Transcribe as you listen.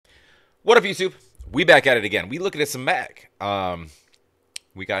What up, YouTube? We back at it again. We looking at some Mack.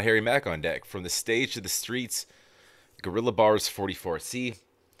 We got Harry Mack on deck. From the stage to the streets, Guerrilla Bars 44. See,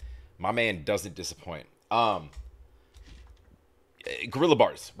 my man doesn't disappoint. Guerrilla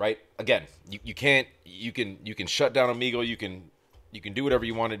Bars, right? Again, you can shut down Omegle. You can do whatever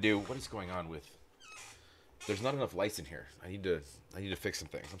you want to do. What is going on with? There's not enough lights in here. I need to fix some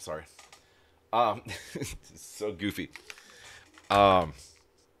things. I'm sorry. It's so goofy.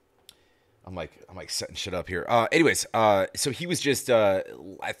 I'm like setting shit up here. Anyways, so he was just I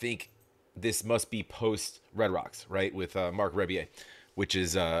think this must be post Red Rocks, right? With Mark Rebier, which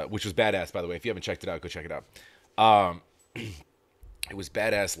was badass, by the way. If you haven't checked it out, go check it out. It was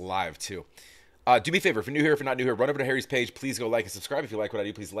badass live too. Do me a favor, if you're new here, if you're not new here, run over to Harry's page. Please go like and subscribe. If you like what I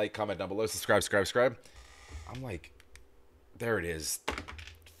do, please like, comment down below, subscribe. I'm like, there it is.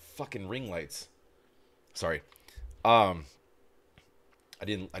 Fucking ring lights. Sorry. I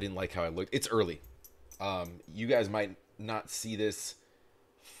didn't like how I looked. It's early. You guys might not see this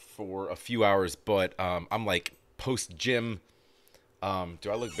for a few hours, but I'm like post gym. Do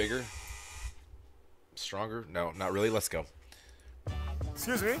I look bigger? Stronger? No, not really. Let's go.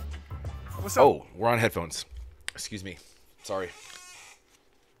 Excuse me. What's up? Oh, we're on headphones. Excuse me. Sorry.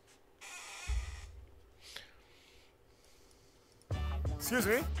 Excuse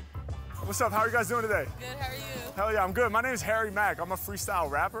me. What's up? How are you guys doing today? Good, how are you? Hell yeah, I'm good. My name is Harry Mack. I'm a freestyle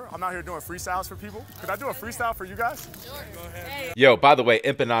rapper. I'm out here doing freestyles for people. Could I do a freestyle for you guys? Sure. Go ahead. Yo, by the way,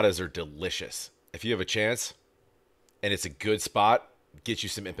 empanadas are delicious. If you have a chance and it's a good spot, get you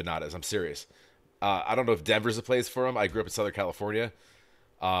some empanadas. I'm serious. I don't know if Denver's a place for them. I grew up in Southern California.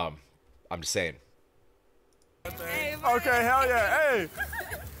 I'm just saying. Hey, Okay, hell yeah. Hey.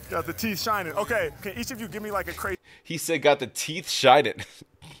 Got the teeth shining. Okay, can each of you give me like a crazy He said got the teeth shining.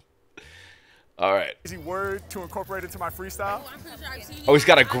 All right. word to incorporate into my freestyle? I'm pretty sure I've seen you. Oh, he's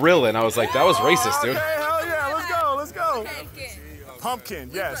got a grill in. I was like, that was racist, dude. Okay, hell yeah. Let's go. Pumpkin,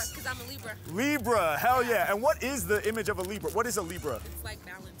 yes. Because I'm a Libra. Libra, hell yeah. And what is the image of a Libra? What is a Libra? It's like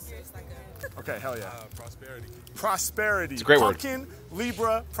balance. It's like a Okay, hell yeah. Prosperity. Prosperity. It's a great word. Pumpkin,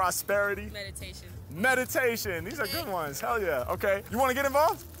 Libra, prosperity, meditation. meditation. These are good ones. Hell yeah. Okay. You want to get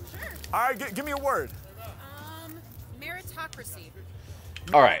involved? Sure. All right, give me a word. Meritocracy.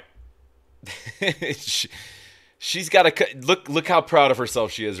 All right. She's got a look how proud of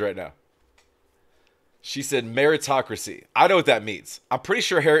herself she is right now. She said meritocracy. I know what that means. I'm pretty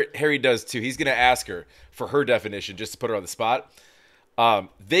sure Harry does too. He's gonna ask her for her definition just to put her on the spot.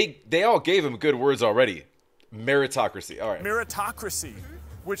 They all gave him good words already. Meritocracy. All right. Meritocracy,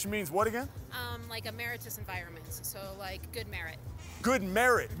 which means what again? Like a meritorious environment. So like good merit. Good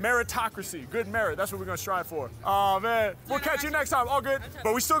merit, meritocracy, good merit. That's what we're gonna strive for. Oh man, we'll catch you next time. All good,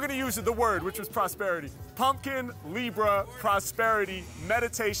 but we're still gonna use the word, which was prosperity. Pumpkin, Libra, prosperity,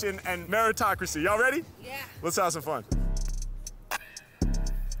 meditation, and meritocracy. Y'all ready? Yeah. Let's have some fun. I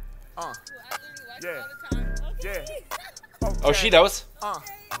literally Yeah. watch all the time. Okay. Yeah. Okay. Oh, she knows.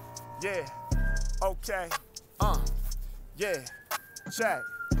 Yeah. Okay. Yeah. Check.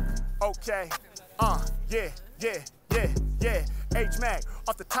 Okay. Yeah. H-Mac,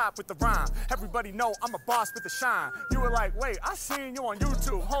 off the top with the rhyme. Everybody know I'm a boss with the shine. You were like, wait, I seen you on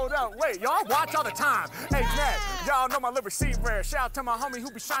YouTube. Hold up, wait, y'all watch all the time. H-Mac, y'all know my lyrics seem rare. Shout out to my homie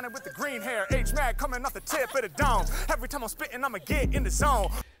who be shining with the green hair. H-Mac coming off the tip of the dome. Every time I'm spitting, I'ma get in the zone.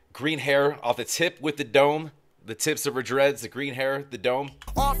 Green hair off the tip with the dome. The tips of her dreads, the green hair, the dome.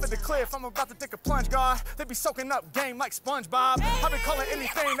 Off of the cliff, I'm about to take a plunge, God. They be soaking up game like SpongeBob. I be calling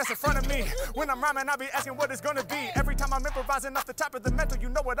anything that's in front of me. When I'm rhyming, I be asking what it's gonna be. Every time I'm improvising off the top of the mental, you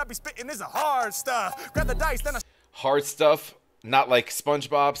know what I be spitting is a hard stuff. Grab the dice, then I Hard stuff, not like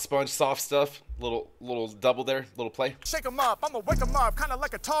SpongeBob, sponge soft stuff. Little double there, little play. shake 'em up. I'ma wake 'em up, kinda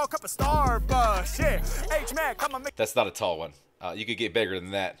like a tall cup of Starbucks. Yeah, H-Mac, I'ma make That's not a tall one. You could get bigger than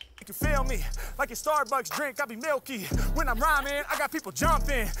that. you feel me. Like your Starbucks drink, I be milky. When I'm rhyming, I got people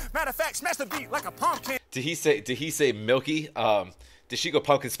jumping. Matter of fact, smash the beat like a pumpkin. Did he say milky? Did she go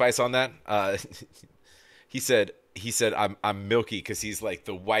pumpkin spice on that? He said I'm milky because he's like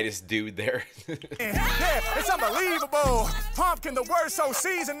the whitest dude there. Yeah, it's unbelievable. Pumpkin, the word so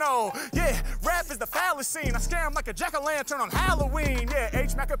seasonal. Yeah, rap is the fallacy. I scare him like a jack-o'-lantern on Halloween. Yeah,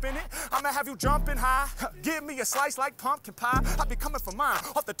 H-Mac up in it. I'ma have you jumping high. Give me a slice like pumpkin pie. I be coming for mine.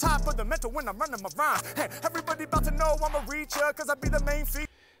 Off the top of the mental when I'm running my rhyme. Hey, everybody about to know I'm a reacher because I be the main feature.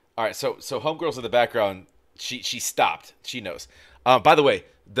 All right, so homegirls in the background. She stopped. She knows. By the way,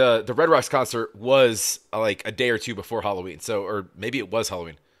 the Red Rocks concert was like a day or two before Halloween. So, or maybe it was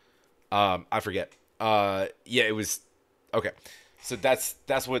Halloween. I forget. Yeah, it was. Okay. So that's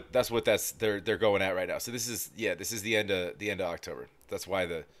they're going at right now. So this is the end of October. That's why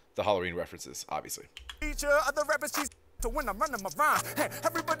the Halloween references, obviously. Feature of the rappers cheese to when I'm running my rhyme. Hey,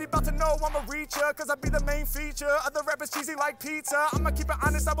 everybody about to know I'm a reacher, cause I be the main feature of the rappers cheesy like pizza. I'ma keep it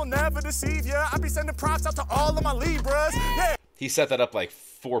honest, I will never deceive ya. I be sending props out to all of my Libras. Yeah. He set that up like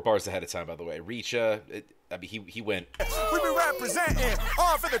 4 bars ahead of time, by the way. Reacha, I mean, he went. We be representing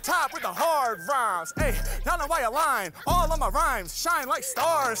off at the top with the hard rhymes. Hey, y'all know why I line. All of my rhymes shine like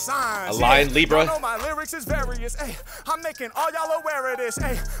star signs. A line, Libra. Y'all know my lyrics is various. Hey, I'm making all y'all aware of this.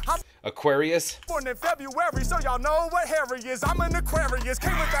 Hey, I'm Aquarius. born in February, so y'all know what Harry is. I'm an Aquarius,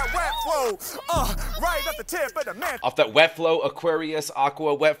 came with that wet flow. Right at the tip of the man. Off that wet flow, Aquarius,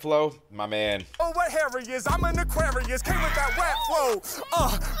 Aqua, wet flow. My man. Oh, what Harry is. I'm an Aquarius, came with that wet flow.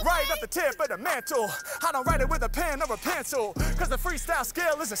 Right at the tip of the mantle. I don't write it with a pen or a pencil, cause the freestyle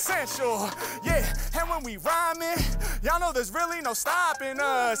skill is essential. Yeah, and when we rhyming, y'all know there's really no stopping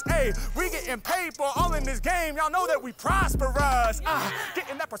us. Hey, we getting paper all in this game. Y'all know that we prosperous.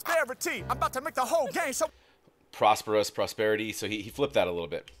 Getting that prosperity. I'm about to make the whole game so Prosperity. So he flipped that a little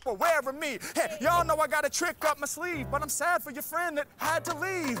bit. aware of me. Hey, y'all know I got a trick up my sleeve, but I'm sad for your friend that had to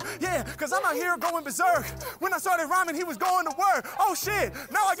leave. Yeah, cause I'm out here going berserk. When I started rhyming, he was going to work. Oh shit,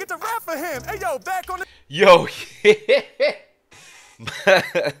 now I get to rap for him. Hey yo, back on the Yo,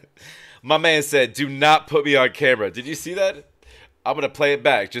 my man said, "Do not put me on camera." Did you see that? I'm gonna play it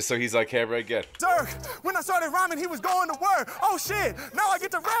back just so he's on camera again. berserk. When I started rhyming, he was going to work. Oh shit, now I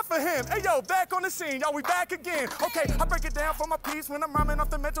get to rap for him. Hey yo, back on the scene, y'all, we back again. Okay, I break it down for my piece when I'm rhyming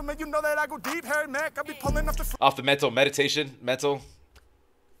off the mental, man. You know that I go deep, Harry Mack. I be pulling off the Off the mental meditation.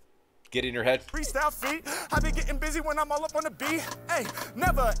 Get in your head. freestyle feet. I be getting busy when I'm all up on the beat. Hey,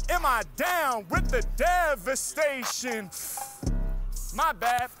 never am I down with the devastation. My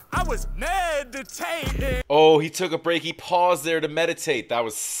bad, I was meditating. Oh, he took a break. He paused there to meditate. That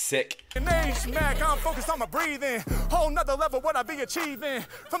was sick. Mack, I'm focused on my breathing. Whole nother level what I be achieving.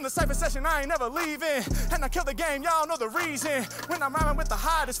 From the cypher session, I ain't never leaving. And I kill the game, y'all know the reason. When I'm rhyming with the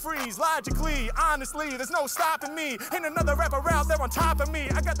hottest freeze, logically, honestly, there's no stopping me. Ain't another rapper out there on top of me.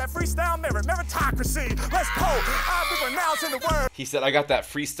 I got that freestyle meritocracy. Let's go. I'll be pronouncing the word. He said, "I got that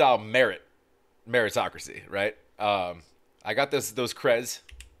freestyle meritocracy." Right? I got those creds.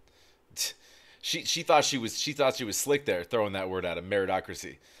 She thought she was slick there, throwing that word out of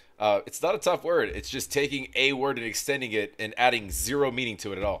meritocracy. It's not a tough word. It's just taking a word and extending it and adding zero meaning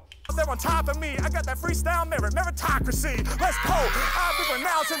to it at all. They're on top of me. I got that freestyle meritocracy. Let's go. I'll be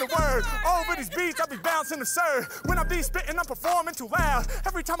pronouncing the word. Over these beats, I'll be bouncing absurd. When I be spitting, I'm performing too loud.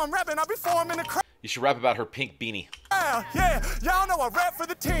 Every time I'm rapping, I'll be forming a crowd. You should rap about her pink beanie. Yeah, y'all know I rap for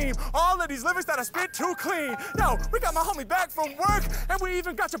the team. All of these lyrics that I spit too clean. Yo, we got my homie back from work, and we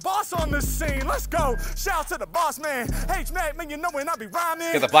even got your boss on the scene. Let's go. Shout to the boss man. H-Mack, man, you know when I be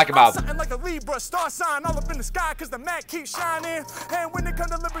rhyming. Get the black about. Something like a Libra star sign all up in the sky, cause the Mack keeps shining. And when it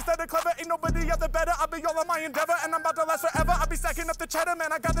comes to lyrics that are clever, ain't nobody other better. I'll be all on my endeavor, and I'm about to last forever. I'll be stacking up the cheddar,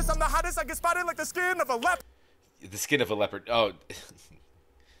 man. I got this, I'm the hottest. I get spotted like the skin of a leopard. The skin of a leopard. Oh.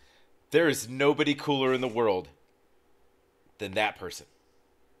 There is nobody cooler in the world than that person.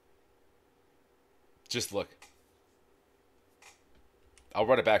 Just look. I'll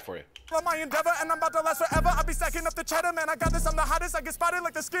run it back for you. On my endeavor, and I'm about to last forever. I'll be stacking up the cheddar, man. I got this, I'm the hottest. I get spotted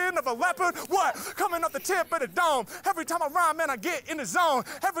like the skin of a leopard. What? Coming off the tip of the dome. Every time I rhyme, man, I get in the zone.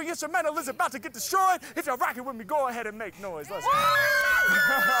 Every instrumental is about to get destroyed. If you're rocking with me, go ahead and make noise. Let's go.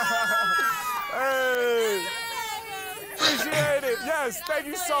 Hey. Appreciate it. Yes, thank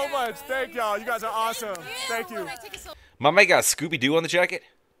you so much. Thank y'all. You guys are awesome. Thank you. My man got Scooby-Doo on the jacket.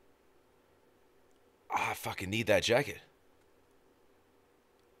 Oh, I fucking need that jacket.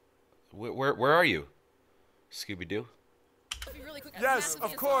 Where are you? Scooby-Doo? Yes,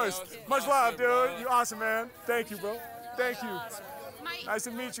 of course. Much love, dude. You awesome, man. Thank you, bro. Thank you. Nice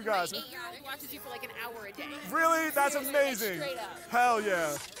to meet you guys. My 8-year-old watches you for like an hour a day. Really? That's amazing. Hell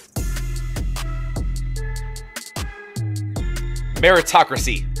yeah.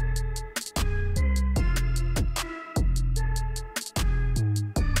 Meritocracy.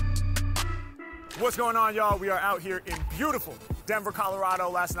 What's going on, y'all? We are out here in beautiful Denver,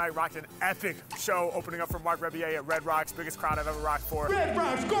 Colorado. Last night rocked an epic show opening up for Mark Rebier at Red Rocks. Biggest crowd I've ever rocked for. Red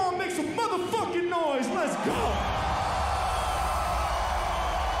Rocks, go and make some motherfucking noise. Let's go.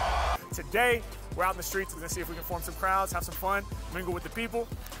 Today, we're out in the streets. We're gonna see if we can form some crowds, have some fun, mingle with the people,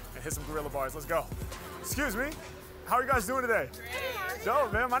 and hit some Guerrilla bars. Let's go. Excuse me. How are you guys doing today? Great.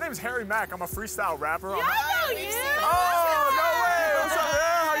 Dope, man. My name is Harry Mack. I'm a freestyle rapper. Yeah, I know you. Oh, no way. What's up,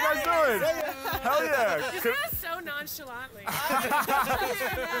 man? How you guys doing? Hell yeah. Isn't that so nonchalantly.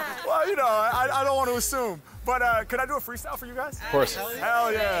 Well, you know, I don't want to assume. But could I do a freestyle for you guys? Of course.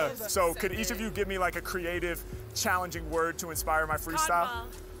 Hell yeah. So could each of you give me like a creative, challenging word to inspire my freestyle?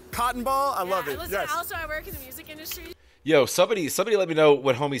 Cotton ball? I love it. Listen, Yes. also, I work in the music industry. Yo, somebody let me know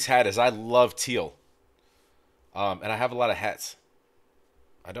what homie's hat is. I love teal. And I have a lot of hats.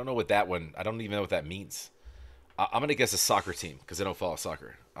 I don't know what that one, I don't even know what that means. I'm going to guess a soccer team because I don't follow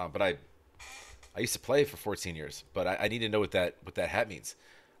soccer. But I used to play for 14 years, but I need to know what that hat means.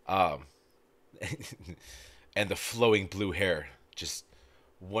 And the flowing blue hair, just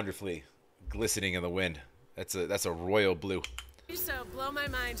wonderfully glistening in the wind. That's a royal blue. So blow my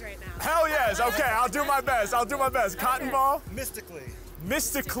mind right now. Hell yes. Okay, I'll do my best. I'll do my best. Cotton ball? Mystically.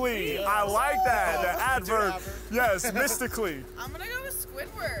 Mystically. I like that. The adverb. Yes, mystically. I'm gonna go with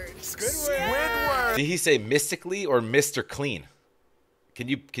Squidward. Squidward. Did he say mystically or Mr. Clean? Can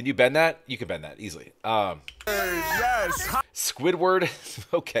you bend that? You can bend that easily. Yes. Squidward.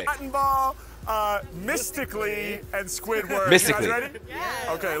 Okay. Cotton ball, mystically, and Squidward. Mystically. You guys ready?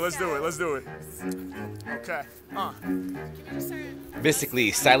 Yeah. Okay, let's do it. Let's do it. Okay.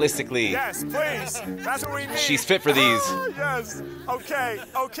 Mystically, stylistically. Yes, please. That's what we need. She's fit for these. Yes. Okay.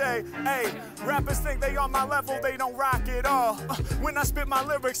 Okay. Hey, rappers think they on my level. They don't rock it all. When I spit my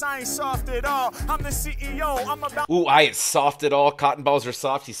lyrics, I ain't soft at all. I'm the CEO. I'm about Ooh, I ain't soft at all. Cotton balls are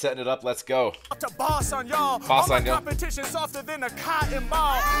soft. He's setting it up. Let's go. to boss on y'all. Boss All on my y'all. competition softer than a cotton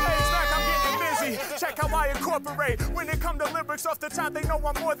ball. Hey, it's like I'm getting busy. Check how I incorporate. When it come to lyrics off the top, they know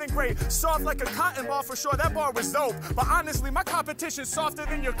I'm more than great. Soft like a cotton ball for sure. That bar was dope. But honestly, my competition's softer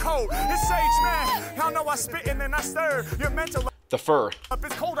than your coat. It's Sage, man. Y'all know I spit and then I stir. Your mental The fur. up.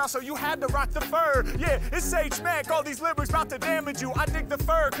 It's cold out, so you had to rock the fur. Yeah, it's Sage Mack. All these lyrics about to damage you. I dig the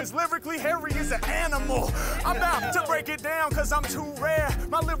fur, cause lyrically Harry is an animal. I'm about to break it down, cause I'm too rare.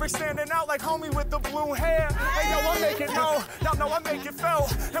 My lyrics standing out like homie with the blue hair. Hey, yo, I make it know. Y'all know I make it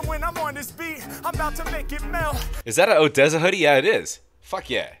felt. And when I'm on this beat, I'm about to make it melt. Is that an Odessa hoodie? Yeah, it is. Fuck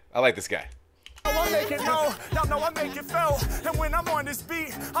yeah. I like this guy. Yo, I make it know. Y'all know I make it felt. And when I'm on this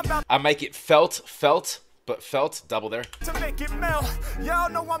beat, I'm about I make it felt, but felt, double there. to make it melt. Y'all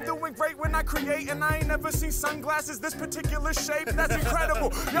know I'm doing great when I create, and I ain't never seen sunglasses this particular shape. That's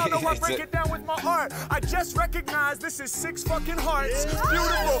incredible. Y'all know I break it down with my art. I just recognize this is 6 fucking hearts.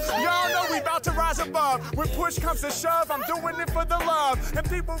 Beautiful. Y'all know we about to rise above. When push comes to shove, I'm doing it for the love. And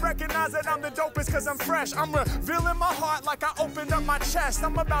people recognize that I'm the dopest cause I'm fresh. I'm revealing my heart like I opened up my chest.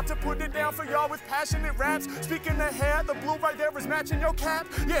 I'm about to put it down for y'all with passionate raps. Speaking of hair, the blue right there is matching your cap.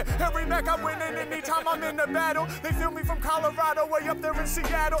 Yeah, every Mac I win in anytime I'm in the battle. They feel me from Colorado, way up there in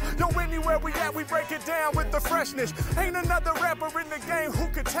Seattle. Yo, anywhere we at, we break it down with the freshness. Ain't another rapper in the game who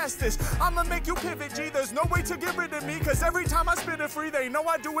could test this. I'ma make you pivot, G. There's no way to get rid of me, cause every time I spit it free, they know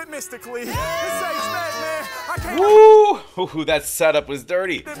I do it mystically. It's Sage Mack, man. I can't Ooh, that setup was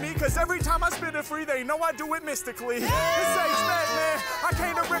dirty. me, cause every time I spit it free, they know I do it mystically. It's Sage Mack, man. I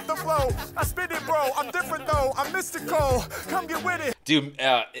came to rip the flow. I spit it, bro. I'm different though. I'm mystical. Come get with it. Dude,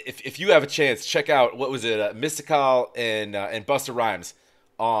 if you have a chance, check out, what was it, Mystical and Busta Rhymes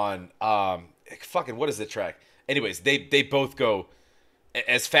on, fucking, what is the track? Anyways, they both go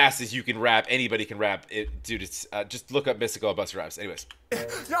as fast as you can rap. Anybody can rap. Dude, it's, just look up Mystical and Busta Rhymes. Anyways.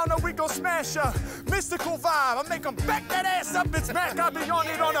 Y'all know we gon' smash ya. Mystical vibe. I make them back that ass up. It's Mack. I be on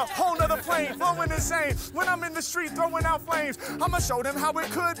it on a whole nother plane. Flowing insane. When I'm in the street throwing out flames, I'ma show them how it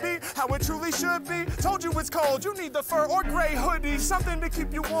could be, how it truly should be. Told you it's cold. You need the fur or gray hoodie. Something to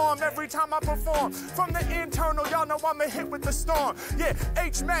keep you warm every time I perform. From the internal, y'all know I'm a hit with the storm. Yeah,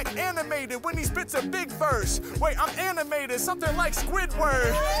 H Mack animated when he spits a big verse. Wait, I'm animated. Something like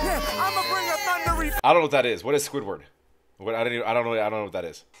Squidward. Yeah, I'ma bring a thundery. I don't know what that is. What is Squidward? What, I don't know what that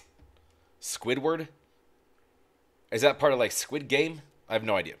is. Squidward? Is that part of like Squid Game? I have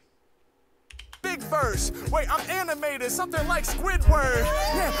no idea. Big verse. Wait, I'm animated, something like Squidward.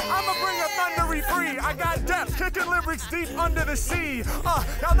 Yeah, I'ma bring a thundery free. I got depth, kicking lyrics deep under the sea.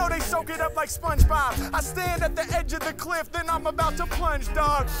 Y'all know they soak it up like SpongeBob. I stand at the edge of the cliff, then I'm about to plunge,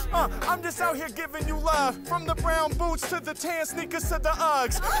 dog. I'm just out here giving you love. From the brown boots to the tan sneakers to the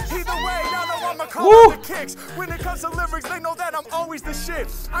Uggs. Either way, y'all know I'ma call out the kicks. When it comes to lyrics, they know that I'm always the shit.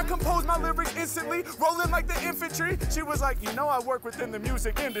 I compose my lyrics instantly, rolling like the infantry. She was like, you know I work within the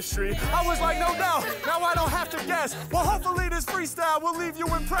music industry. I was like, no doubt, now I don't have to guess. Well, hopefully this freestyle will leave you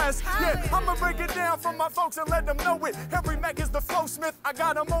impressed. Yeah, I'ma break it down for my folks and let them know it. Henry Mack is the flow smith, I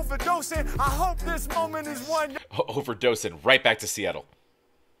got him overdosing. I hope this moment is one. Overdosing right back to Seattle.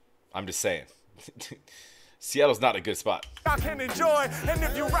 I'm just saying. Seattle's not a good spot. I can enjoy, and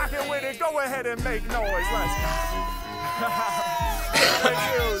if you rockin' with it, go ahead and make noise. Let's go.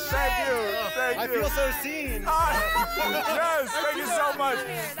 Thank you. Thank you. Thank you. I feel so seen. Yes, thank you so much.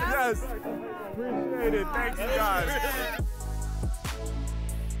 Yes. Appreciate it. Thank you guys.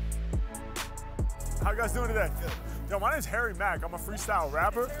 How you guys doing today? Yo, my name's Harry Mack. I'm a freestyle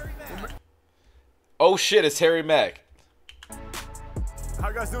rapper. Oh shit, it's Harry Mack. How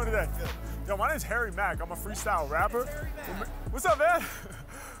you guys doing today? Yo, my name's Harry Mack. I'm a freestyle rapper. What's up, man?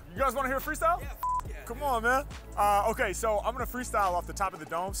 You guys want to hear a freestyle? Come on, man. Okay, so I'm gonna freestyle off the top of the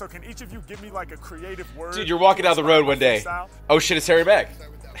dome. So can each of you give me like a creative word? Dude, you're walking down the road one day. Oh shit, it's Harry Mack.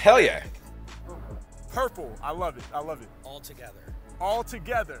 Hell yeah. Purple. I love it. I love it. All together. All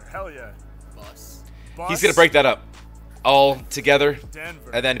together. Hell yeah. Bus. Bus, He's gonna break that up. All together,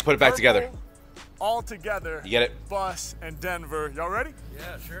 Denver. and then put it back together. All together. You get it? Bus and Denver. Y'all ready?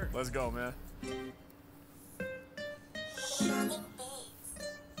 Yeah, sure. Let's go, man.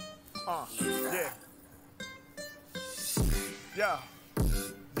 Yeah. Yeah.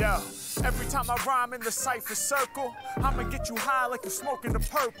 Yeah. Every time I rhyme in the cipher circle, I'ma get you high like you're smoking the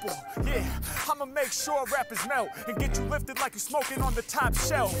purple. Yeah, I'ma make sure rappers melt and get you lifted like you're smoking on the top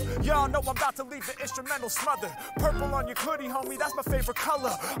shelf. Y'all know I'm about to leave the instrumental smothered. Purple on your hoodie, homie, that's my favorite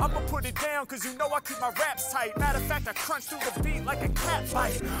color. I'ma put it down cause you know I keep my raps tight. Matter of fact, I crunch through the beat like a cat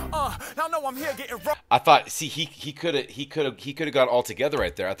bite. Y'all know I'm here getting raw. I thought, see, he could have gone all together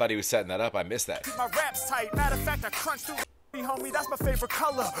right there. I thought he was setting that up. I missed that. Keep my raps tight. Matter of fact, I crunch through the homie, that's my favorite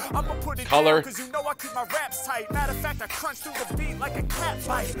color. I'ma put it Color. down cause you know I keep my raps tight. Matter of fact, I crunch through the beat like a cat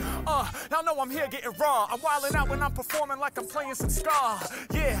bite. Y'all know I'm here getting raw. I'm wilding out when I'm performing like I'm playing some ska.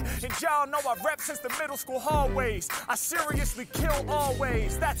 Yeah, and y'all know I rap since the middle school hallways. I seriously kill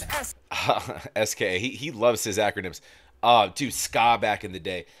always. That's SK. He loves his acronyms. Dude, ska back in the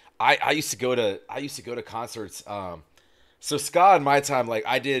day. I used to go to concerts. So ska in my time, like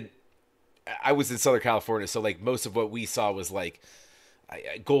I was in Southern California, so like most of what we saw was like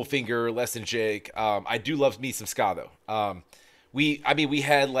Goldfinger, Less Than Jake. I do love me some ska though. We had the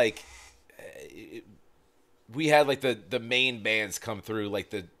main bands come through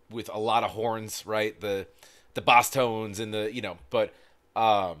like with a lot of horns, right? The bass tones and but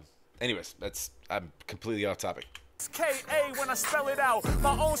anyways, I'm completely off topic. K.A. when I spell it out.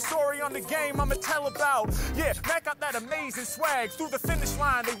 My own story on the game I'ma tell about. Yeah, Mack got that amazing swag. Through the finish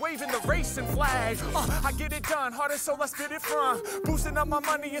line, they waving the racing flag. I get it done, harder, so let's get it from. Boosting up my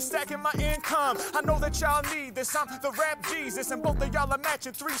money and stacking my income. I know that y'all need this. I'm the rap Jesus, and both of y'all are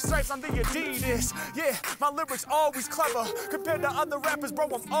matching 3 stripes on the Adidas. Yeah, my lyrics always clever. Compared to other rappers, bro,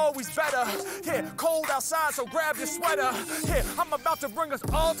 I'm always better. Yeah, cold outside, so grab your sweater. Yeah, I'm about to bring us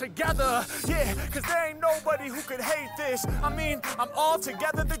all together. Yeah, cause there ain't nobody who could hate this. I mean, I'm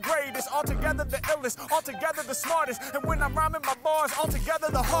altogether the greatest, altogether the illest, altogether the smartest. And when I'm rhyming my bars, altogether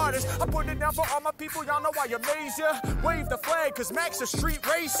the hardest. I put it down for all my people, y'all know I amaze ya. Wave the flag, cause Mack's a street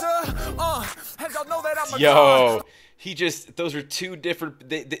racer. And y'all know that I'm a god. He just, those are two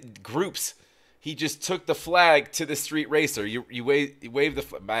different groups. He just took the flag to the street racer. You wave the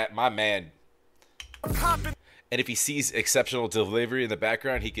flag, my man. And if he sees exceptional delivery in the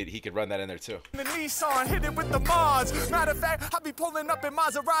background, he could run that in there too. The Nissan, hit it with the mods. Matter of fact, I be pulling up in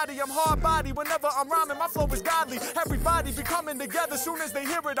Maserati. I'm hard body whenever I'm rhyming. My flow is godly. Everybody be coming together soon as they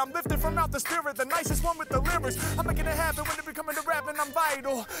hear it. I'm lifted from out the spirit, the nicest one with the lyrics. I'm making it happen when it be coming to rapping. I'm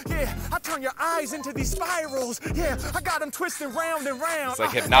vital. Yeah, I turn your eyes into these spirals. Yeah, I got them twisting round and round. It's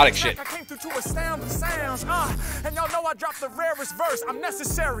like hypnotic shit. I came through to astound the sounds. And y'all know I dropped the rarest verse. I'm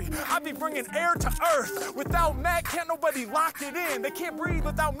necessary. I be bringing air to earth. Without Mack, can't nobody lock it in. They can't breathe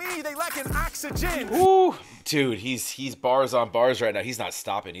without me. They lacking oxygen. Ooh, dude, he's bars on bars right now. He's not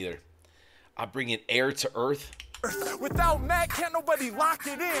stopping either. I'm bringing air to earth. Without Mack, can't nobody lock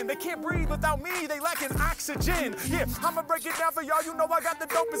it in. They can't breathe without me. They lacking oxygen. Yeah, I'ma break it down for y'all. You know I got the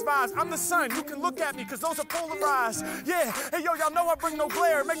dopest vibes. I'm the sun. You can look at me, cause those are polarized. Yeah, hey yo, y'all know I bring no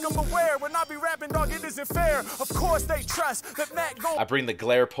glare. Make them aware. When I be rapping, dog, it isn't fair. Of course they trust that Mack gon' I bring the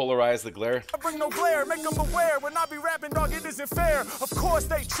glare, polarize the glare. I bring no glare. Make them aware. When I be rapping, dog, it isn't fair. Of course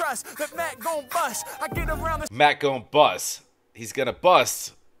they trust that Mack gon' bust. I get around the Mack gon' bust. He's gonna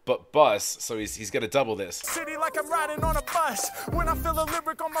bust. But bust, so he's gonna double this. City like I'm riding on a bus. When I feel a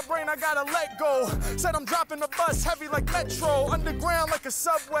lyric on my brain, I gotta let go. Said I'm dropping the bus heavy like Metro, underground like a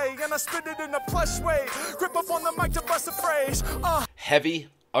subway, and I spit it in a plush way. Grip up on the mic to bust a phrase. Heavy,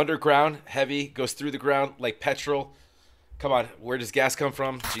 underground, heavy, goes through the ground like petrol. Come on, where does gas come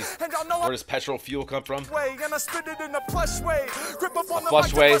from? Jeez. And y'all know Where does petrol fuel come from? way, and I spit it in a plush way. Grip up on the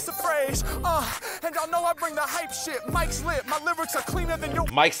plush mic way. to bust a phrase. And y'all know I bring the hype shit. Mike's lit, my lyrics are cleaner than your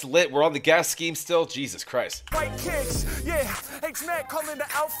Mike's lit. We're on the gas scheme still. Jesus Christ. white kicks. Yeah, H-Mack calling the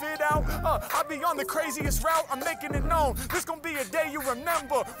outfit out. I be on the craziest route, I'm making it known. This gonna be a day you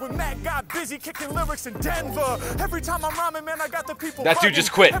remember when Mack got busy kicking lyrics in Denver. Every time I'm rhyming, man, I got the people That dude bugging.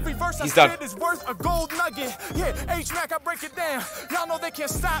 just quit. Every verse He's I done. spit is worth a gold nugget. Yeah, H-Mack, I break it down. Y'all know they can't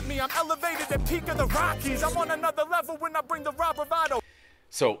stop me. I'm elevated at peak of the Rockies. I'm on another level when I bring the raw bravado.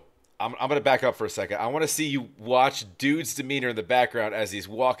 So I'm going to back up for a second. I want to see you watch dude's demeanor in the background as he's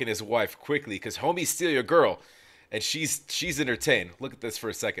walking his wife quickly, because homies steal your girl, and she's entertained. Look at this for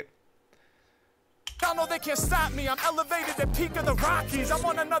a second. Y'all know they can't stop me. I'm elevated at peak of the Rockies. I'm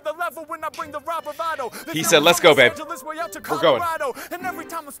on another level when I bring the raw bravado. He said, "Let's go, babe. We're going." And every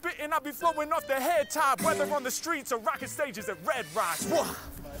time I'm spitting, I be flowing off the head top, whether on the streets or rocking stages at Red Rocks. Whoa.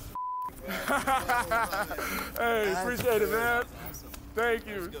 Hey, appreciate it, man. Thank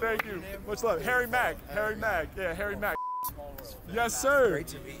you, thank you. Much love. Harry Mack, yeah, Harry Mack. Yes, sir. Great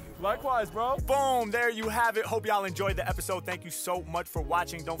to meet you. Likewise, bro. Boom, there you have it. Hope y'all enjoyed the episode. Thank you so much for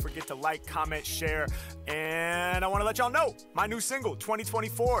watching. Don't forget to like, comment, share. And I want to let y'all know, my new single,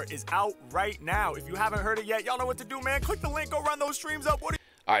 2024, is out right now. If you haven't heard it yet, y'all know what to do, man. Click the link, go run those streams up. What do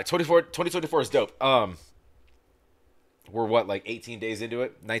All right, 2024 is dope. We're what, like 18 days into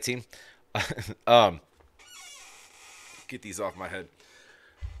it? 19? Get these off my head.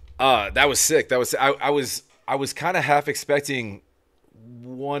 That was sick. I was kind of half expecting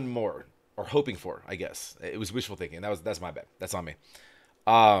one more, or hoping for, I guess. It was wishful thinking. That's my bad. That's on me.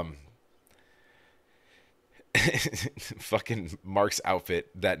 Fucking Mark's outfit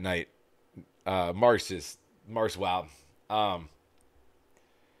that night. Mark's wild.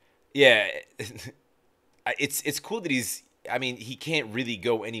 Yeah, it's cool that he can't really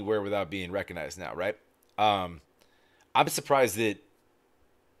go anywhere without being recognized now, right? I'm surprised that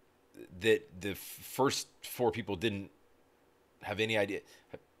the first 4 people didn't have any idea.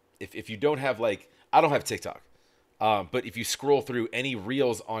 If you don't have, like, I don't have TikTok, but if you scroll through any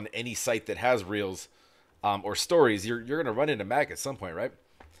reels on any site that has reels or stories, you're gonna run into Mack at some point, right?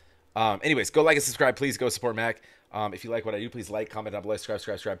 Anyways, go like and subscribe. Please go support Mack. If you like what I do, please like, comment down below,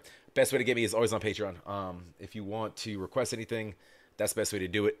 subscribe. Best way to get me is always on Patreon. If you want to request anything, that's the best way to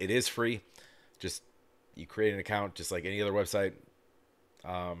do it. It is free. Just you create an account, just like any other website.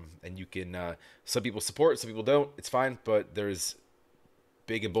 And you can, some people support, some people don't. It's fine, but there's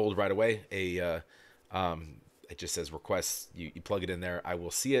big and bold right away. It just says requests. You plug it in there. I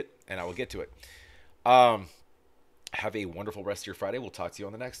will see it and I will get to it. Have a wonderful rest of your Friday. We'll talk to you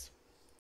on the next.